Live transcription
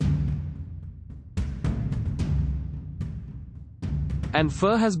and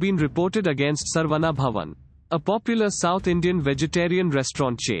fur has been reported against Saravana Bhavan, a popular South Indian vegetarian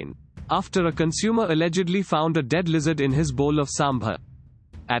restaurant chain, after a consumer allegedly found a dead lizard in his bowl of sambar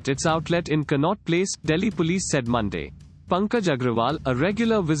at its outlet in Connaught Place, Delhi police said Monday. Pankaj Agarwal, a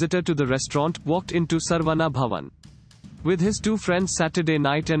regular visitor to the restaurant, walked into Saravana Bhavan with his two friends Saturday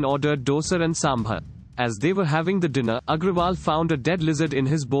night and ordered dosa and sambar. As they were having the dinner, Agarwal found a dead lizard in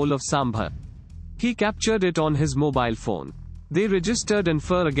his bowl of sambar. He captured it on his mobile phone. They registered an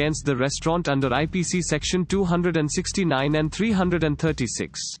FIR against the restaurant under IPC section 269 and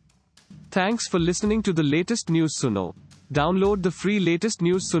 336. Thanks for listening to the latest news Suno. Download the free latest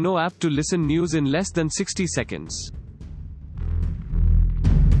news Suno app to listen news in less than 60 seconds.